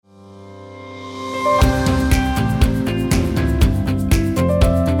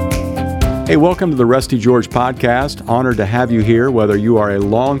Hey, welcome to the Rusty George Podcast. Honored to have you here, whether you are a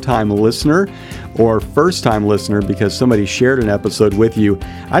longtime listener or first-time listener because somebody shared an episode with you.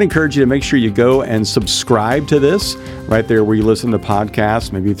 I'd encourage you to make sure you go and subscribe to this right there where you listen to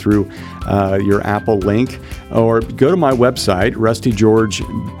podcasts, maybe through your Apple link, or go to my website, Rusty George.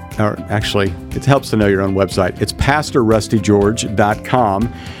 Or actually, it helps to know your own website. It's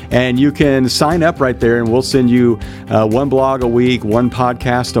pastorrustygeorge.com, and you can sign up right there, and we'll send you one blog a week, one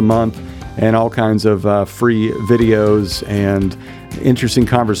podcast a month, and all kinds of free videos and interesting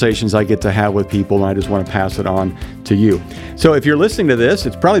conversations I get to have with people, and I just want to pass it on to you. So if you're listening to this,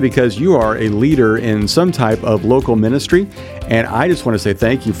 it's probably because you are a leader in some type of local ministry, and I just want to say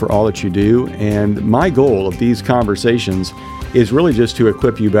thank you for all that you do. And my goal of these conversations is really just to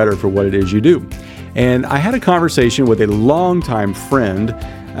equip you better for what it is you do. And I had a conversation with a longtime friend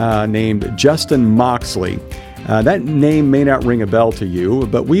named Justin Moxley. That name may not ring a bell to you,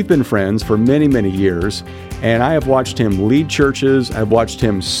 but we've been friends for many, many years. And I have watched him lead churches. I've watched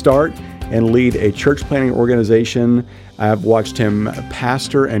him start and lead a church planting organization. I've watched him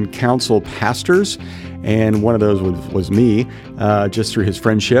pastor and counsel pastors. And one of those was me, just through his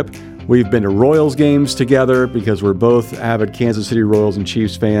friendship. We've been to Royals games together because we're both avid Kansas City Royals and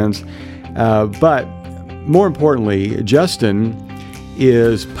Chiefs fans. But more importantly, Justin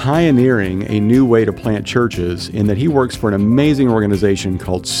is pioneering a new way to plant churches in that he works for an amazing organization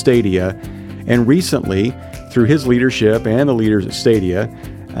called Stadia. And recently, through his leadership and the leaders at Stadia,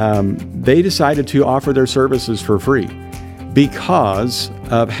 they decided to offer their services for free because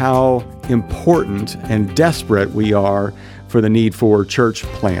of how important and desperate we are for the need for church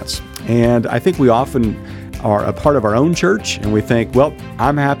plants. And I think we often are a part of our own church and we think, well,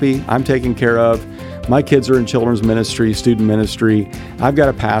 I'm happy, I'm taken care of. My kids are in children's ministry, student ministry. I've got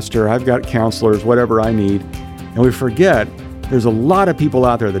a pastor, I've got counselors, whatever I need. And we forget there's a lot of people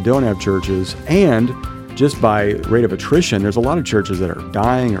out there that don't have churches. And just by rate of attrition, there's a lot of churches that are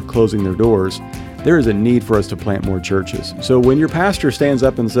dying or closing their doors. There is a need for us to plant more churches. So when your pastor stands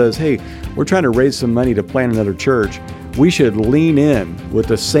up and says, hey, we're trying to raise some money to plant another church, we should lean in with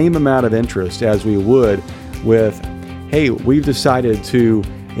the same amount of interest as we would with, hey, we've decided to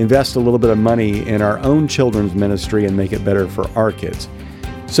invest a little bit of money in our own children's ministry and make it better for our kids.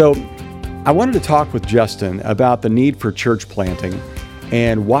 So I wanted to talk with Justin about the need for church planting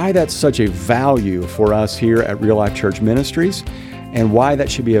and why that's such a value for us here at Real Life Church Ministries and why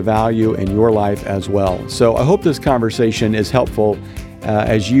that should be a value in your life as well. So I hope this conversation is helpful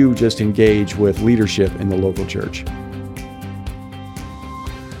as you just engage with leadership in the local church.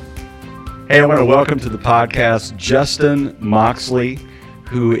 Hey, I want to welcome to the podcast Justin Moxley,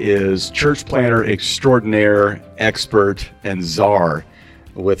 who is church planter extraordinaire, expert, and czar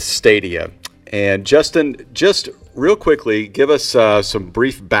with Stadia. And Justin, just real quickly, give us some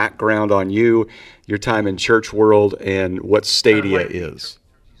brief background on you, your time in church world, and what Stadia is.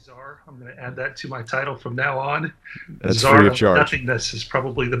 Czar. I'm going to add that to my title from now on. That's Czar free of charge. Nothingness is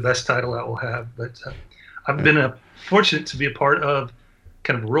probably the best title I will have. But I've been fortunate to be a part of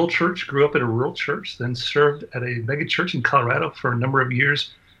kind of a rural church, grew up in a rural church, then served at a mega church in Colorado for a number of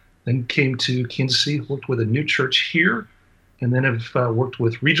years, then came to Kansas City, worked with a new church here, and then have worked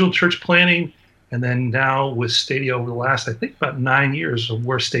with regional church planting, and then now with Stadia over the last, I think, about 9 years of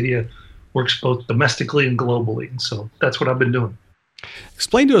where Stadia works both domestically and globally. And so that's what I've been doing.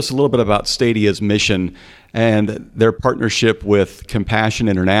 Explain to us a little bit about Stadia's mission and their partnership with Compassion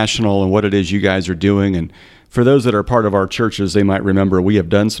International and what it is you guys are doing. And for those that are part of our churches, they might remember we have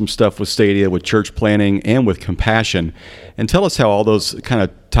done some stuff with Stadia, with church planning, and with Compassion. And tell us how all those kind of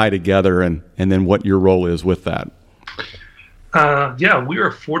tie together and then what your role is with that. Yeah, we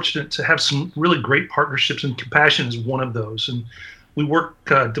are fortunate to have some really great partnerships, and Compassion is one of those. And we work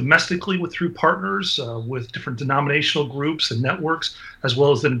domestically through partners with different denominational groups and networks, as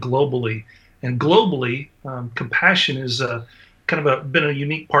well as then globally. And globally, Compassion is been a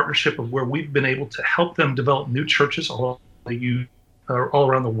unique partnership of where we've been able to help them develop new churches all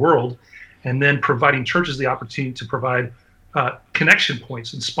around the world, and then providing churches the opportunity to provide connection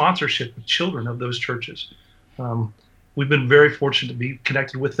points and sponsorship with children of those churches. We've been very fortunate to be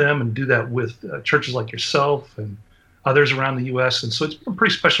connected with them and do that with churches like yourself and others around the U.S. And so it's been a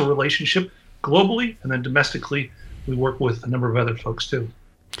pretty special relationship globally, and then domestically, we work with a number of other folks too.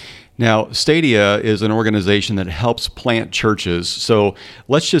 Now, Stadia is an organization that helps plant churches. So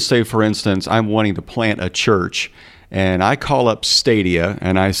let's just say, for instance, I'm wanting to plant a church, and I call up Stadia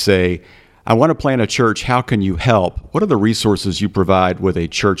and I say, I want to plant a church. How can you help? What are the resources you provide with a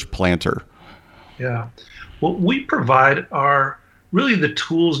church planter? Yeah. What we provide are really the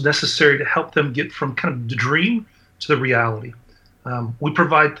tools necessary to help them get from kind of the dream to the reality. We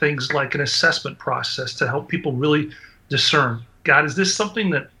provide things like an assessment process to help people really discern, God, is this something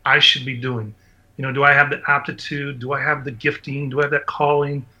that I should be doing? Do I have the aptitude? Do I have the gifting? Do I have that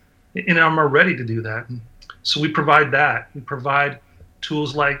calling? And am I ready to do that? And so we provide that. We provide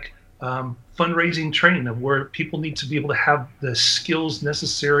tools like fundraising training, of where people need to be able to have the skills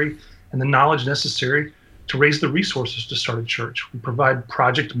necessary and the knowledge necessary to raise the resources to start a church. We provide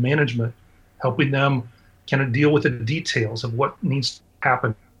project management, helping them kind of deal with the details of what needs to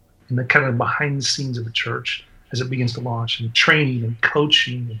happen in the kind of behind the scenes of the church as it begins to launch, and training and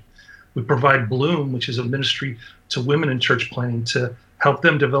coaching. And we provide Bloom, which is a ministry to women in church planting, to help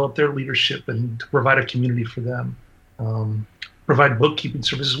them develop their leadership and to provide a community for them. Provide bookkeeping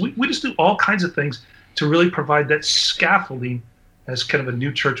services. We just do all kinds of things to really provide that scaffolding as kind of a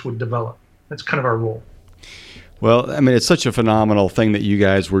new church would develop. That's kind of our role. Well, I mean, it's such a phenomenal thing that you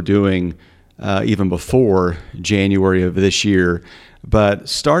guys were doing even before January of this year. But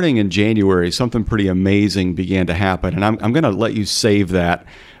starting in January, something pretty amazing began to happen. And I'm going to let you save that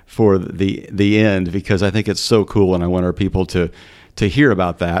for the end, because I think it's so cool and I want our people to hear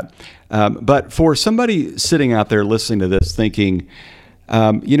about that. But for somebody sitting out there listening to this thinking,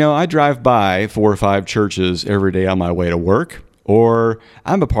 I drive by 4 or 5 churches every day on my way to work, or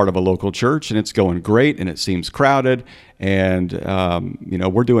I'm a part of a local church and it's going great and it seems crowded and,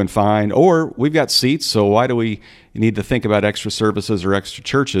 we're doing fine, or we've got seats, so why do we need to think about extra services or extra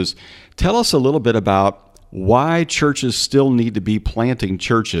churches? Tell us a little bit about why churches still need to be planting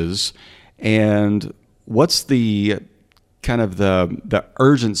churches, and what's the kind of the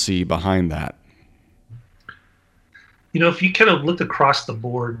urgency behind that. If you kind of look across the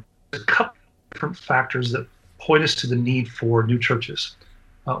board, there's a couple different factors that point us to the need for new churches.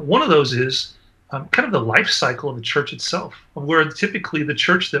 One of those is kind of the life cycle of the church itself, where typically the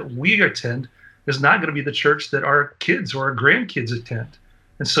church that we attend is not going to be the church that our kids or our grandkids attend.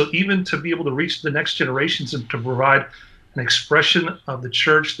 And so even to be able to reach the next generations and to provide an expression of the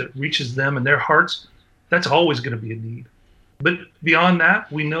church that reaches them in their hearts, that's always going to be a need. But beyond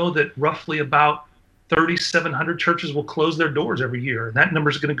that, we know that roughly about 3,700 churches will close their doors every year. And that number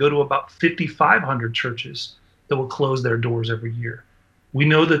is going to go to about 5,500 churches that will close their doors every year. We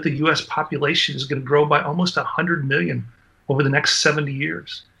know that the U.S. population is going to grow by almost 100 million over the next 70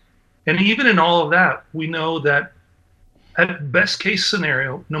 years. And even in all of that, we know that at best case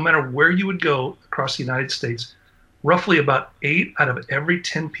scenario, no matter where you would go across the United States, roughly about 8 out of every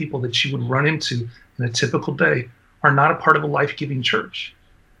 10 people that you would run into in a typical day are not a part of a life-giving church.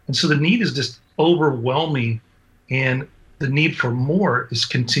 And so the need is just overwhelming, and the need for more is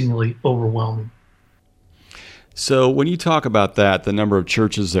continually overwhelming. So when you talk about that, the number of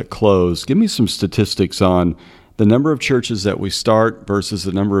churches that close, give me some statistics on the number of churches that we start versus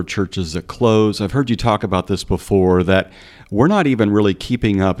the number of churches that close. I've heard you talk about this before, that we're not even really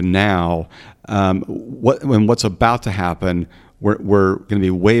keeping up now. When what's about to happen, we're going to be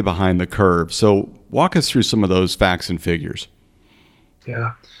way behind the curve. So walk us through some of those facts and figures.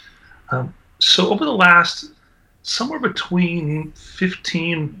 Yeah. So over the last somewhere between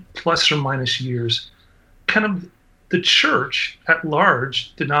 15 plus or minus years, kind of the church at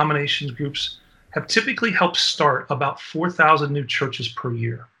large, denominations, groups, have typically helped start about 4,000 new churches per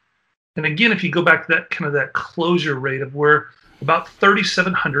year. And again, if you go back to that kind of that closure rate of where about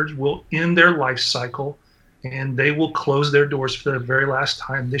 3,700 will end their life cycle and they will close their doors for the very last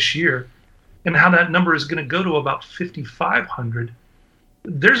time this year, and how that number is going to go to about 5,500,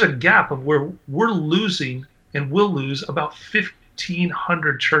 there's a gap of where we're losing and will lose about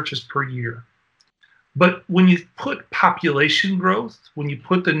 1,500 churches per year. But when you put population growth, when you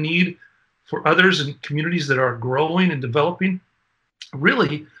put the need for others and communities that are growing and developing,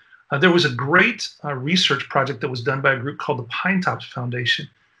 really, there was a great research project that was done by a group called the Pinetops Foundation.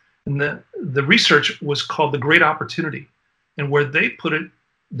 And the research was called The Great Opportunity, and where they put it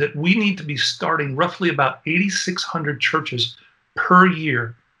that we need to be starting roughly about 8,600 churches per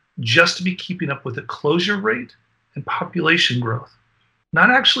year just to be keeping up with the closure rate and population growth. Not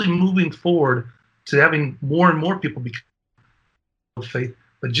actually moving forward to having more and more people become of faith,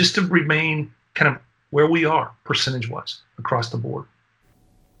 but just to remain kind of where we are percentage-wise across the board.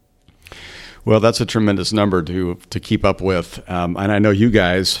 Well, that's a tremendous number to keep up with. And I know you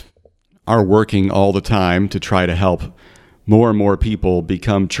guys are working all the time to try to help more and more people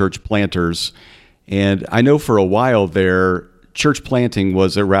become church planters. And I know for a while there, church planting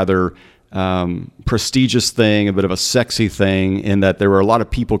was a rather prestigious thing, a bit of a sexy thing, in that there were a lot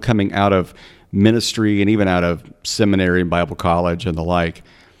of people coming out of ministry and even out of seminary and Bible college and the like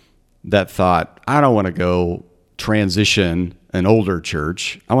that thought, I don't want to go transition an older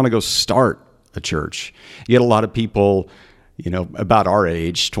church. I want to go start a church. You had a lot of people, about our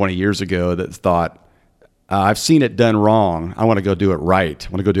age 20 years ago that thought, I've seen it done wrong. I want to go do it right. I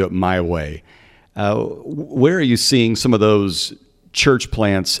want to go do it my way. Where are you seeing some of those church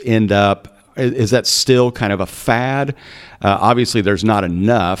plants end up? Is that still kind of a fad? Obviously, there's not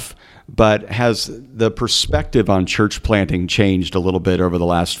enough, but has the perspective on church planting changed a little bit over the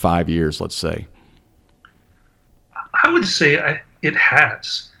last 5 years, let's say? I would say it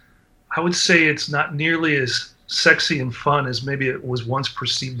has. I would say it's not nearly as sexy and fun as maybe it was once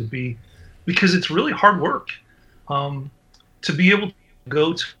perceived to be, because it's really hard work to be able to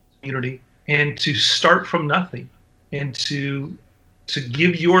go to a community and to start from nothing and to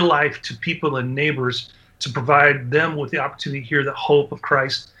give your life to people and neighbors, to provide them with the opportunity to hear the hope of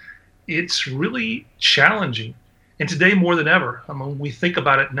Christ. It's really challenging. And today more than ever, when we think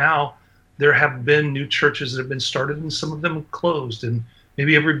about it now, there have been new churches that have been started and some of them closed, and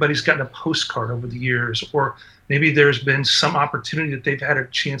maybe everybody's gotten a postcard over the years, or maybe there's been some opportunity that they've had a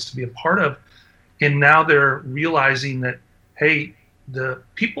chance to be a part of, and now they're realizing that, hey, the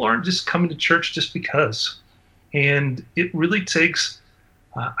people aren't just coming to church just because. And it really takes,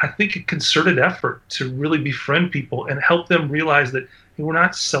 I think, a concerted effort to really befriend people and help them realize that we're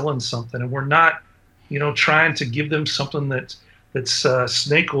not selling something, and we're not, trying to give them something that's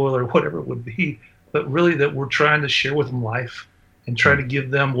snake oil or whatever it would be, but really that we're trying to share with them life and try to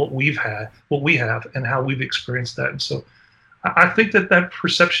give them what we have, and how we've experienced that. And so I think that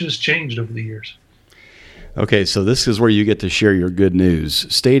perception has changed over the years. Okay, so this is where you get to share your good news.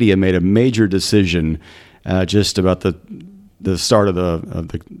 Stadia made a major decision just about the start of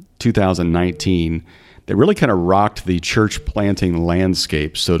the 2019 that really kind of rocked the church planting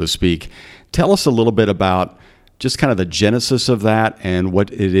landscape, so to speak. Tell us a little bit about just kind of the genesis of that and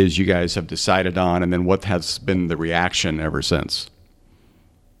what it is you guys have decided on, and then what has been the reaction ever since.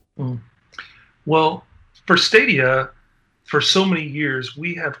 Well, for Stadia, for so many years,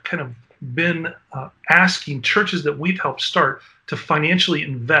 we have kind of been asking churches that we've helped start to financially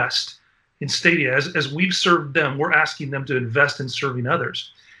invest in Stadia. As we've served them, we're asking them to invest in serving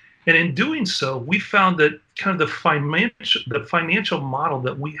others. And in doing so, we found that kind of the financial model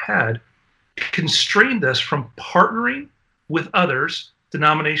that we had constrained us from partnering with others,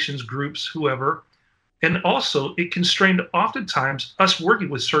 denominations, groups, whoever. And also it constrained oftentimes us working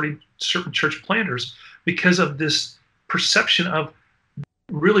with certain church planters because of this perception of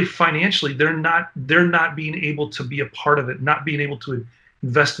really financially they're not being able to be a part of it, not being able to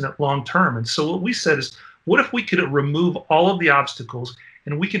invest in it long term. And so what we said is, what if we could remove all of the obstacles,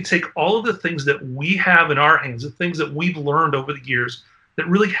 and we can take all of the things that we have in our hands, the things that we've learned over the years that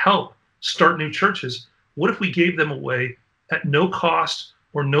really help start new churches. What if we gave them away at no cost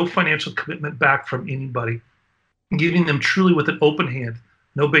or no financial commitment back from anybody, giving them truly with an open hand,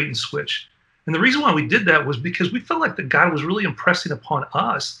 no bait and switch? And the reason why we did that was because we felt like that God was really impressing upon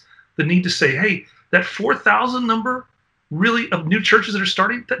us the need to say, hey, that 4,000 number really of new churches that are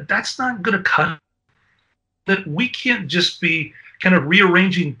starting, that's not going to cut. That we can't just be kind of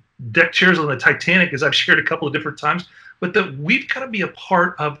rearranging deck chairs on the Titanic, as I've shared a couple of different times, but that we've got to be a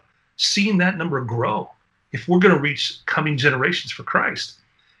part of seeing that number grow if we're going to reach coming generations for Christ.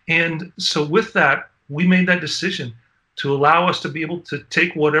 And so with that, we made that decision to allow us to be able to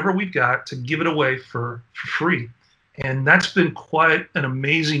take whatever we've got to give it away for free. And that's been quite an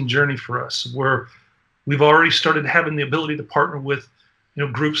amazing journey for us, where we've already started having the ability to partner with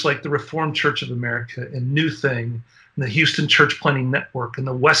groups like the Reformed Church of America and New Thing, and the Houston Church Planting Network, and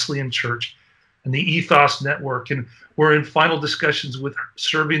the Wesleyan Church, and the Ethos Network. And we're in final discussions with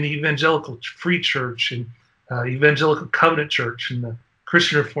serving the Evangelical Free Church, and Evangelical Covenant Church, and the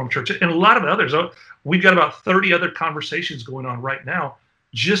Christian Reformed Church, and a lot of others. We've got about 30 other conversations going on right now,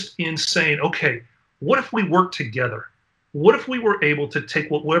 just in saying, okay, what if we work together? What if we were able to take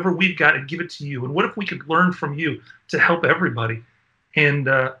whatever we've got and give it to you? And what if we could learn from you to help everybody? And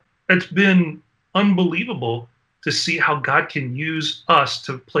it's been unbelievable to see how God can use us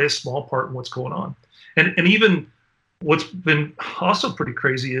to play a small part in what's going on. And even what's been also pretty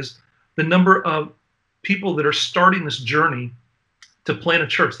crazy is the number of people that are starting this journey to plant a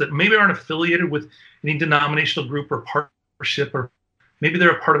church that maybe aren't affiliated with any denominational group or partnership, or maybe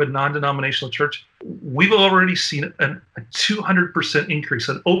they're a part of a non-denominational church. We've already seen a 200% increase,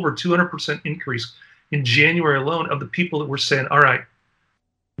 an over 200% increase in January alone of the people that were saying, all right,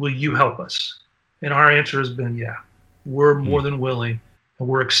 will you help us? And our answer has been, yeah, we're more than willing, and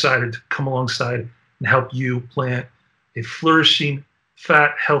we're excited to come alongside and help you plant a flourishing,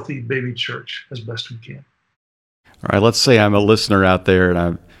 fat, healthy baby church as best we can. All right, let's say I'm a listener out there,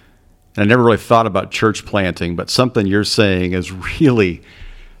 and I never really thought about church planting, but something you're saying is really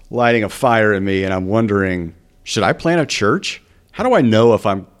lighting a fire in me, and I'm wondering, should I plant a church? How do I know if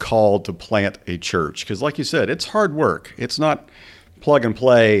I'm called to plant a church? Because like you said, it's hard work. It's not plug and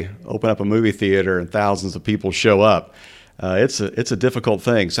play, open up a movie theater and thousands of people show up. It's a difficult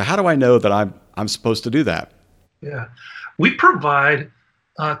thing. So how do I know that I'm supposed to do that? Yeah, we provide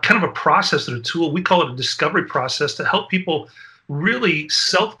kind of a process or a tool. We call it a discovery process to help people really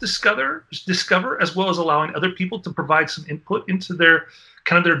self-discover, as well as allowing other people to provide some input into their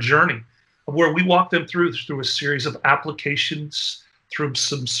journey, where we walk them through a series of applications, through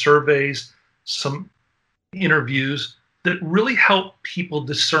some surveys, some interviews that really help people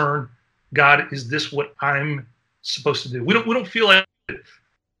discern, God, is this what I'm supposed to do? We don't feel like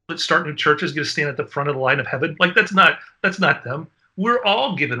let's start new churches, going to stand at the front of the line of heaven. Like that's not them. We're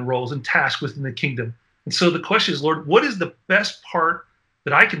all given roles and tasks within the kingdom. And so the question is, Lord, what is the best part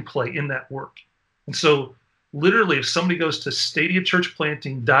that I can play in that work? And so literally, if somebody goes to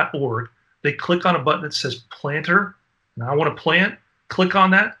stadiachurchplanting.org, they click on a button that says planter, and I want to plant, click on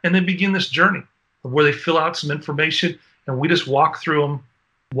that, and then begin this journey of where they fill out some information, and we just walk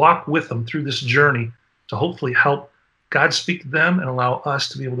with them through this journey to hopefully help God speak to them and allow us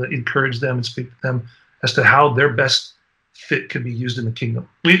to be able to encourage them and speak to them as to how their best fit could be used in the kingdom.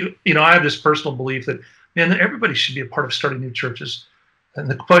 I have this personal belief that, man, everybody should be a part of starting new churches. And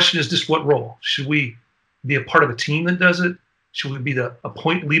the question is just what role? Should we be a part of a team that does it? Should we be a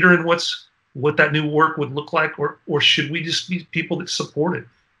point leader in what that new work would look like? Or should we just be people that support it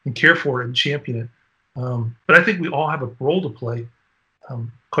and care for it and champion it? But I think we all have a role to play.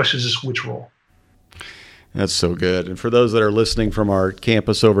 Question is just which role? That's so good. And for those that are listening from our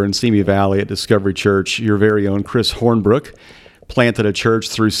campus over in Simi Valley at Discovery Church, your very own Chris Hornbrook planted a church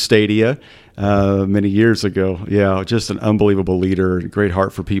through Stadia many years ago. Yeah, just an unbelievable leader, great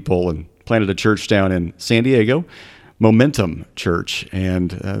heart for people, and planted a church down in San Diego, Momentum Church,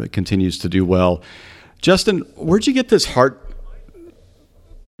 and it continues to do well. Justin, where'd you get this heart?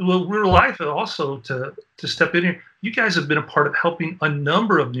 Well, we're live also to step in here. You guys have been a part of helping a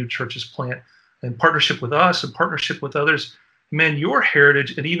number of new churches plant in partnership with us and partnership with others. Man, your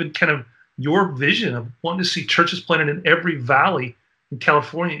heritage and even kind of your vision of wanting to see churches planted in every valley in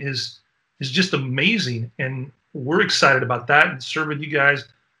California is just amazing. And we're excited about that and serving you guys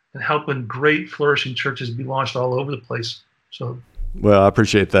and helping great flourishing churches be launched all over the place. So, well, I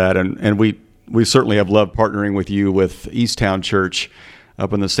appreciate that. And we certainly have loved partnering with you with Easttown Church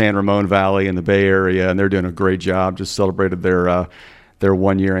up in the San Ramon Valley in the Bay Area, and they're doing a great job. Just celebrated their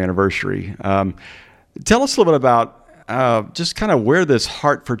 1-year anniversary. Tell us a little bit about just kind of where this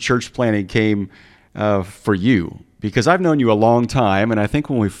heart for church planting came for you, because I've known you a long time, and I think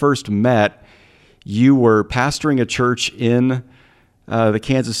when we first met, you were pastoring a church in the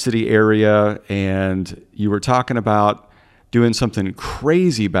Kansas City area, and you were talking about doing something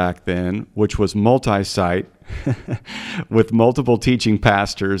crazy back then, which was multi-site with multiple teaching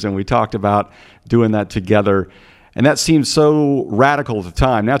pastors, and we talked about doing that together. And that seemed so radical at the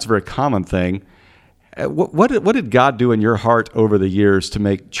time. Now it's a very common thing. What did God do in your heart over the years to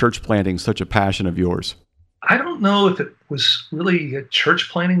make church planting such a passion of yours? I don't know if it was really a church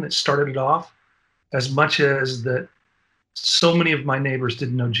planting that started it off, as much as that so many of my neighbors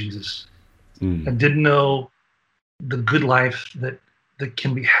didn't know Jesus and didn't know the good life that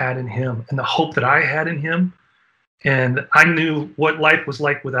can be had in him and the hope that I had in him. And I knew what life was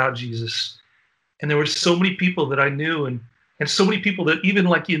like without Jesus. And there were so many people that I knew and so many people that even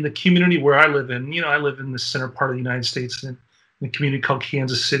like in the community where I live in, I live in the center part of the United States in a community called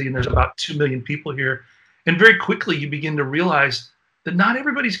Kansas City, and there's about 2 million people here. And very quickly you begin to realize that not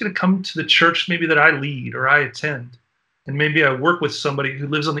everybody's going to come to the church maybe that I lead or I attend. And maybe I work with somebody who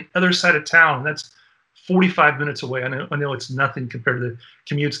lives on the other side of town, and that's 45 minutes away. I know it's nothing compared to the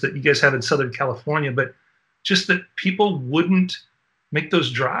commutes that you guys have in Southern California, but just that people wouldn't make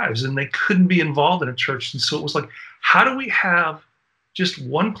those drives and they couldn't be involved in a church. And so it was like, how do we have just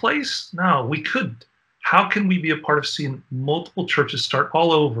one place? No, we couldn't. How can we be a part of seeing multiple churches start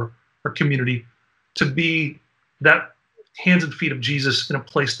all over our community to be that hands and feet of Jesus in a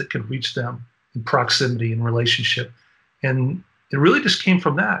place that could reach them in proximity and relationship? And it really just came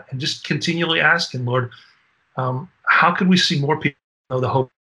from that, and just continually asking, Lord, how can we see more people know the hope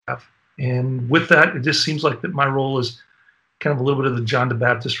we have? And with that, it just seems like that my role is kind of a little bit of the John the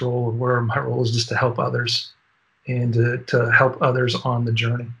Baptist role, where my role is just to help others and to help others on the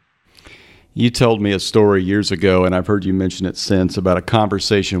journey. You told me a story years ago, and I've heard you mention it since, about a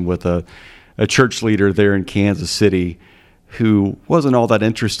conversation with a church leader there in Kansas City who wasn't all that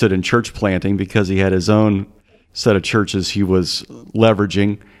interested in church planting because he had his own set of churches he was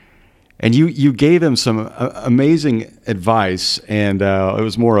leveraging. And you gave him some amazing advice, and it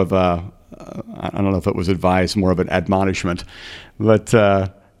was more of I don't know if it was advice, more of an admonishment. But do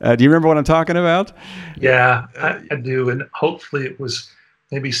you remember what I'm talking about? Yeah, I do. And hopefully it was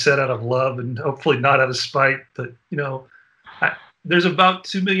maybe said out of love and hopefully not out of spite. But, there's about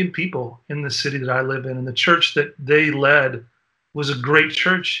 2 million people in the city that I live in, and the church that they led was a great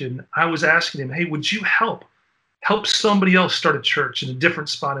church. And I was asking him, hey, would you help somebody else start a church in a different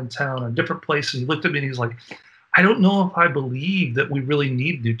spot in town, a different place? And he looked at me and he's like, I don't know if I believe that we really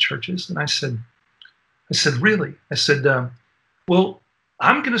need new churches. And I said, really? I said, well,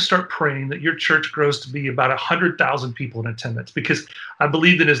 I'm going to start praying that your church grows to be about 100,000 people in attendance, because I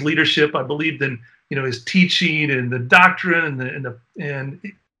believed in his leadership. I believed in, his teaching and the doctrine and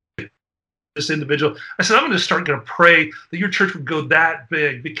this individual. I said, I'm going to pray that your church would go that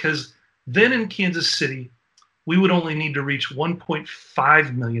big, because then in Kansas City, we would only need to reach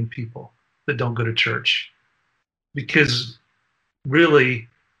 1.5 million people that don't go to church, because really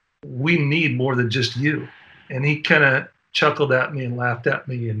we need more than just you. And he kind of chuckled at me and laughed at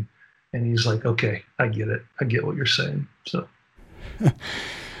me, and he's like, okay, I get it. I get what you're saying. So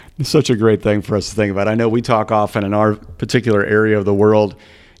it's such a great thing for us to think about. I know we talk often in our particular area of the world,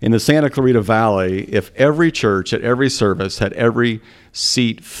 in the Santa Clarita Valley, if every church at every service had every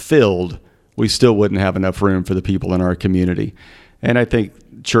seat filled, we still wouldn't have enough room for the people in our community. And I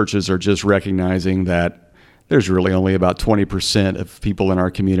think churches are just recognizing that there's really only about 20% of people in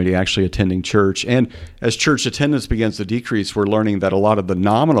our community actually attending church. And as church attendance begins to decrease, we're learning that a lot of the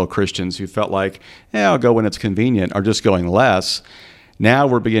nominal Christians who felt like, I'll go when it's convenient, are just going less. Now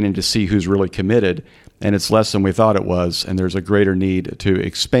we're beginning to see who's really committed, and it's less than we thought it was. And there's a greater need to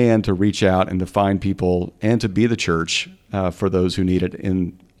expand, to reach out and to find people and to be the church for those who need it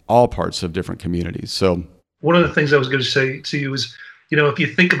in all parts of different communities. So one of the things I was going to say to you is, if you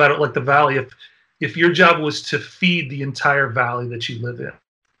think about it like the valley, if your job was to feed the entire valley that you live in,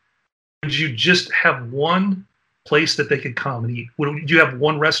 would you just have one place that they could come and eat? Would you have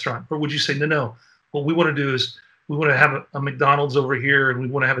one restaurant? Or would you say, no, what we want to do is we want to have a McDonald's over here, and we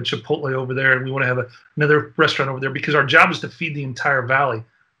want to have a Chipotle over there, and we want to have another restaurant over there, because our job is to feed the entire valley,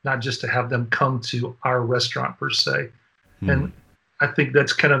 not just to have them come to our restaurant per se. And I think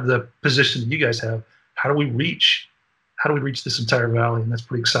that's kind of the position that you guys have. How do we reach this entire valley? And that's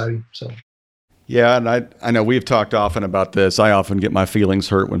pretty exciting. So. Yeah, and I know we've talked often about this. I often get my feelings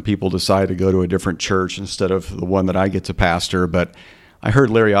hurt when people decide to go to a different church instead of the one that I get to pastor. But I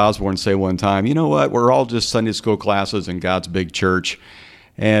heard Larry Osborne say one time, you know what, we're all just Sunday school classes in God's big church.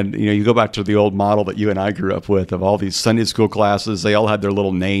 And, you go back to the old model that you and I grew up with of all these Sunday school classes. They all had their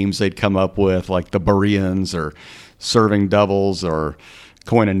little names they'd come up with, like the Bereans or Serving Doubles or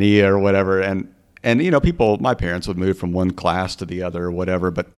Koinonia or whatever. And people, my parents would move from one class to the other or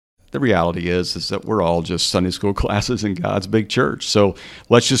whatever. But the reality is that we're all just Sunday school classes in God's big church. So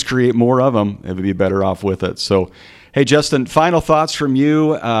let's just create more of them and be better off with it. So, hey, Justin, final thoughts from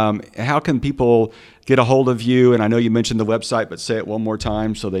you. How can people get a hold of you? And I know you mentioned the website, but say it one more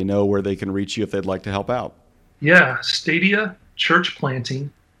time so they know where they can reach you if they'd like to help out. Yeah,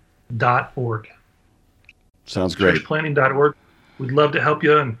 stadiachurchplanting.org. Sounds great. Churchplanting.org. We'd love to help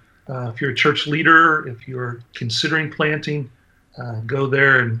you. And if you're a church leader, if you're considering planting, go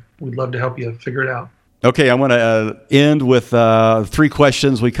there, and we'd love to help you figure it out. Okay, I want to end with 3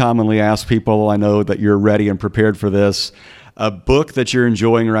 questions we commonly ask people. I know that you're ready and prepared for this. A book that you're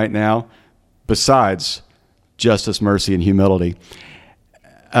enjoying right now, besides Justice, Mercy, and Humility.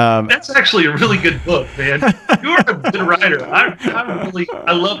 That's actually a really good book, man. You're a good writer.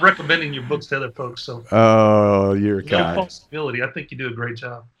 I love recommending your books to other folks. So, you're kind. No possibility. I think you do a great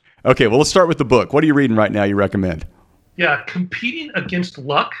job. Okay, well, let's start with the book. What are you reading right now you recommend? Yeah, Competing Against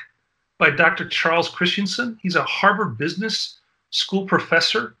Luck by Dr. Charles Christensen. He's a Harvard Business School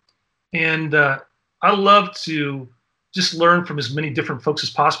professor. And I love to just learn from as many different folks as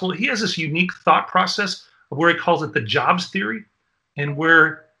possible. He has this unique thought process of where he calls it the jobs theory, and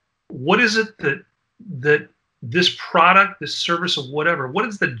what is it that this product, this service, or whatever, what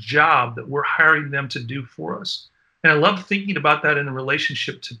is the job that we're hiring them to do for us? And I love thinking about that in a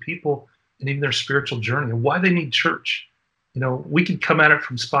relationship to people and even their spiritual journey and why they need church. We can come at it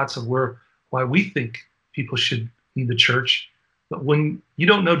from spots of why we think people should need the church. But when you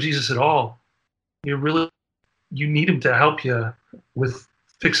don't know Jesus at all, you need him to help you with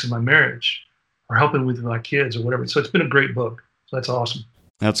fixing my marriage or helping with my kids or whatever. So it's been a great book. So that's awesome.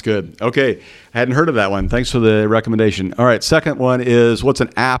 That's good. Okay. I hadn't heard of that one. Thanks for the recommendation. All right. Second one is, what's an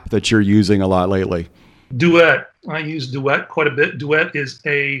app that you're using a lot lately? Duet. I use Duet quite a bit. Duet is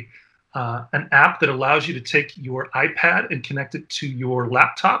an app that allows you to take your iPad and connect it to your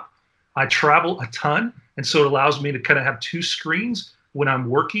laptop. I travel a ton, and so it allows me to kind of have 2 screens when I'm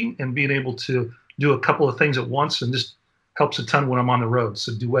working, and being able to do a couple of things at once, and just helps a ton when I'm on the road.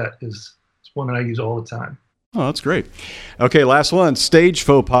 So duet is one that I use all the time. Oh, that's great. Okay, last one, stage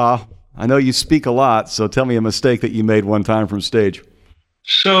faux pas. I know you speak a lot, so tell me a mistake that you made one time from stage.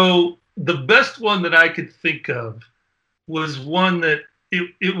 So the best one that I could think of was one that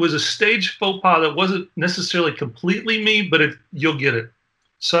it was a stage faux pas that wasn't necessarily completely me, but you'll get it.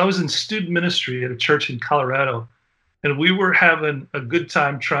 So I was in student ministry at a church in Colorado, and we were having a good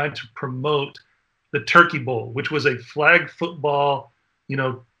time trying to promote the Turkey Bowl, which was a flag football,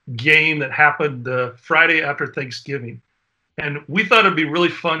 game that happened the Friday after Thanksgiving. And we thought it'd be really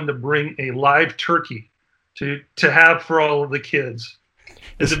fun to bring a live turkey to have for all of the kids,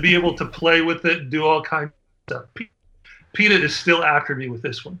 and to be able to play with it and do all kinds of stuff. PETA is still after me with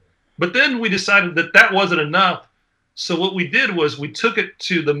this one. But then we decided that wasn't enough. So what we did was we took it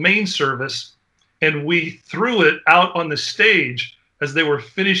to the main service, and we threw it out on the stage as they were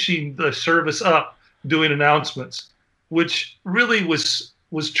finishing the service up, doing announcements, which really was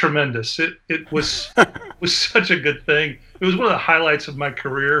tremendous. It was such a good thing. It was one of the highlights of my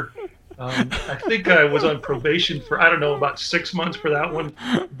career. I think I was on probation for, about 6 months for that one,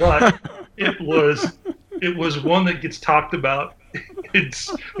 but it was one that gets talked about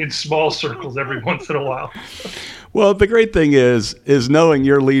in small circles every once in a while. Well, the great thing is knowing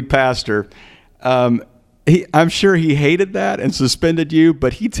your lead pastor. I'm sure he hated that and suspended you,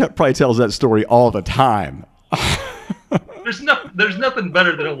 but he probably tells that story all the time. There's nothing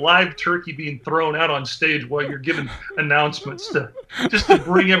better than a live turkey being thrown out on stage while you're giving announcements just to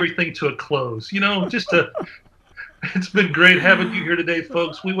bring everything to a close. It's been great having you here today,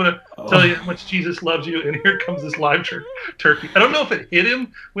 folks. We want to tell you how much Jesus loves you, and here comes this live turkey. I don't know if it hit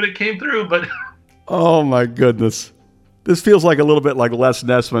him when it came through, but oh my goodness. This feels like a little bit like Les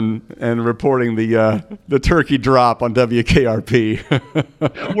Nessman and reporting the turkey drop on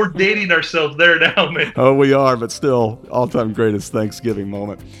WKRP. We're dating ourselves there now, man. Oh, we are, but still, all-time greatest Thanksgiving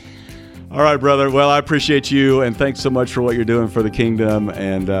moment. All right, brother. Well, I appreciate you, and thanks so much for what you're doing for the kingdom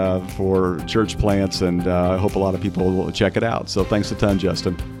and for church plants, and I hope a lot of people will check it out. So thanks a ton,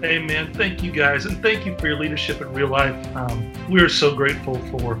 Justin. Hey, man. Thank you, guys, and thank you for your leadership in real life. We are so grateful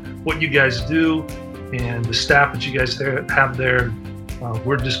for what you guys do and the staff that you guys have there.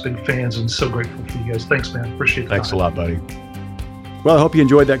 We're just big fans and so grateful for you guys. Thanks, man. Appreciate it. Thanks a lot, buddy. Well, I hope you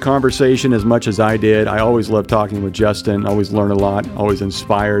enjoyed that conversation as much as I did. I always love talking with Justin, always learn a lot, always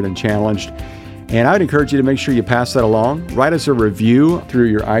inspired and challenged. And I'd encourage you to make sure you pass that along. Write us a review through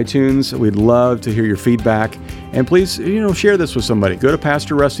your iTunes. We'd love to hear your feedback. And please, share this with somebody. Go to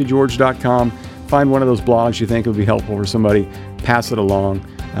PastorRustyGeorge.com. Find one of those blogs you think would be helpful for somebody. Pass it along.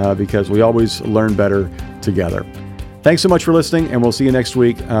 Because we always learn better together. Thanks so much for listening, and we'll see you next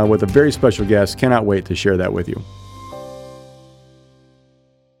week with a very special guest. Cannot wait to share that with you.